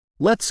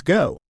Let's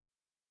go.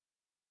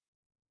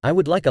 I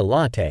would like a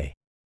latte.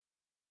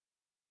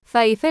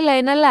 Θα ήθελα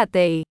ένα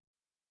λάτεϊ.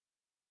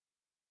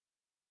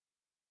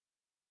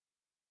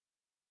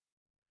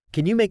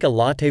 Can you make a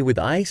latte with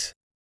ice?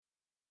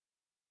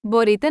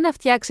 Μπορείτε να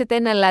φτιάξετε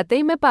ένα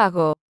λάτεϊ με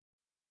πάγο.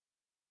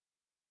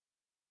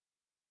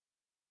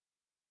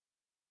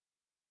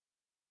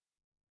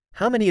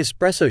 How many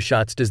espresso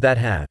shots does that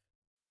have?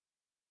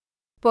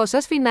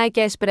 Πόσα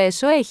σφινάκια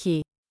εσπρέσο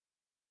έχει?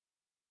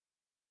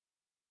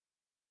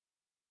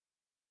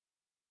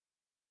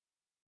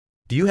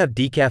 Do you have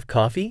decaf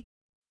coffee?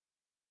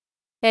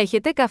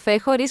 Έχετε καφέ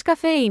χωρίς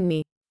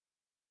καφεΐνη?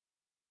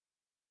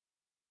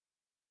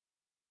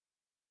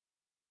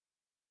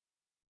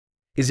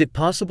 Is it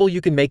possible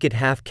you can make it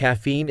half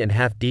caffeine and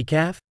half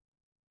decaf?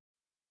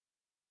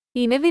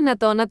 Είναι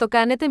δυνατό να το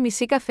κάνετε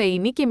μισή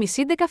καφεΐνη και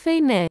μισή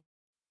ντεκαφεϊνέ?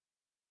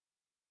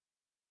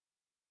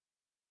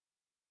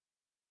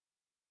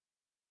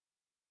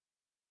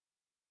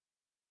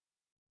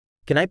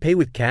 Can I pay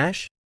with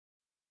cash?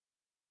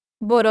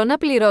 Μπορώ να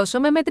πληρώσω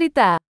με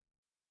μετρητά.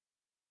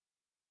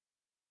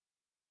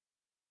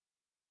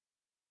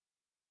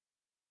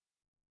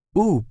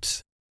 Oops.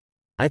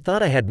 I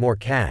thought I had more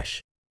cash.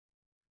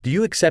 Do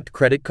you accept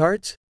credit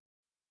cards?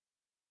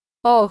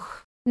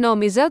 Όχ,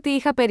 νόμιζα ότι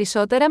είχα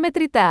περισσότερα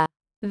μετρητά.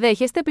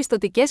 Δέχεστε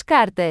πιστωτικές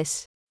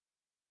κάρτες?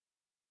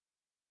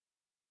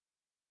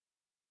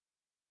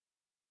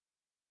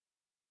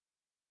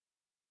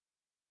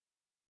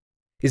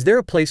 Is there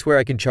a place where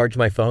I can charge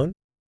my phone?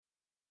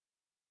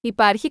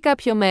 Υπάρχει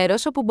κάποιο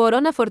μέρος όπου μπορώ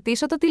να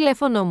φορτίσω το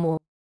τηλέφωνο μου?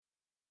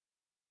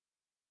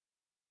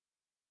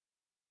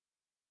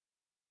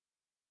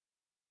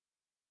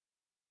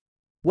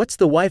 What's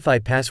the Wi-Fi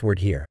password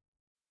here?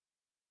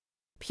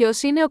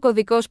 Ποιος είναι ο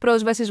κωδικός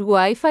πρόσβασης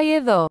Wi-Fi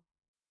εδώ?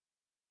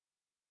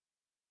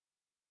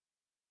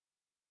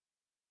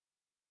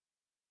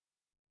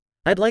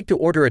 I'd like to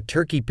order a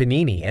turkey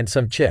panini and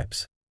some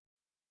chips.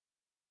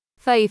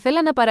 Θα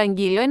ήθελα να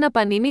παραγγείλω ένα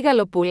πανίνι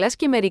γαλοπούλας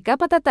και μερικά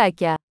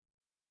πατατάκια.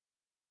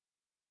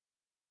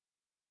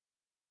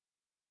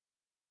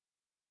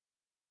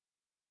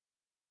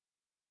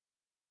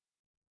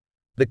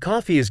 The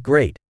coffee is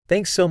great.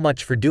 Thanks so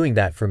much for doing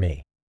that for me.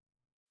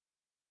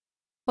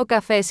 Ο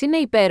καφές είναι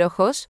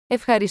υπέροχος,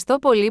 ευχαριστώ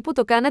πολύ που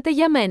το κάνατε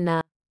για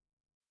μένα.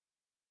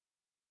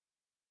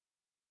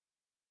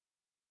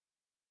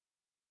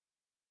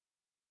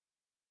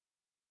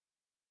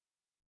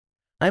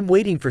 I'm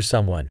waiting for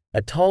someone,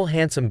 a tall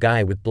handsome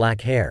guy with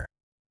black hair.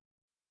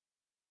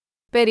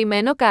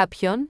 Περιμένω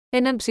κάποιον,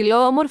 έναν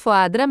ψηλό όμορφο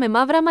άντρα με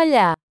μαύρα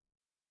μαλλιά.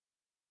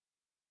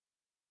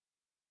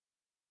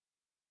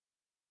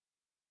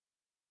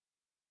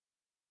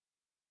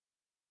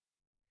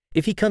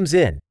 If he comes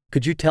in,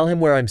 could you tell him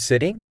where I'm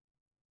sitting?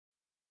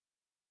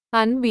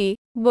 Αν μπει,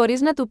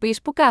 μπορείς να του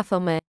πεις που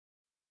κάθομαι.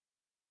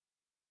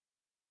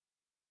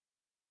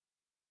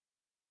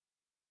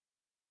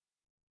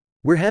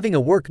 We're having a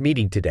work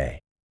meeting today.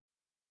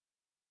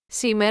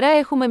 Σήμερα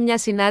έχουμε μια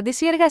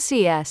συνάντηση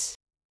εργασίας.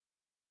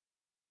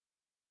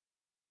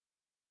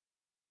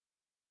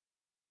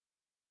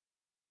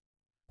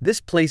 This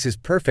place is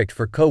perfect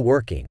for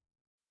co-working.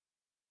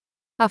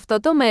 Αυτό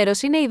το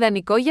μέρος είναι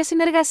ιδανικό για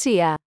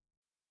συνεργασία.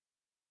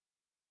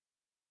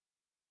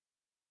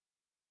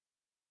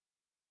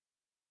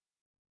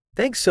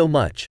 Thanks so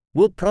much.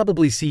 We'll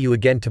probably see you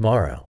again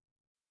tomorrow.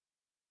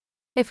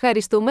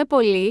 Ευχαριστούμε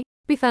πολύ,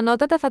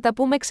 πιθανότατα θα τα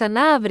πούμε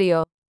ξανά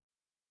αύριο.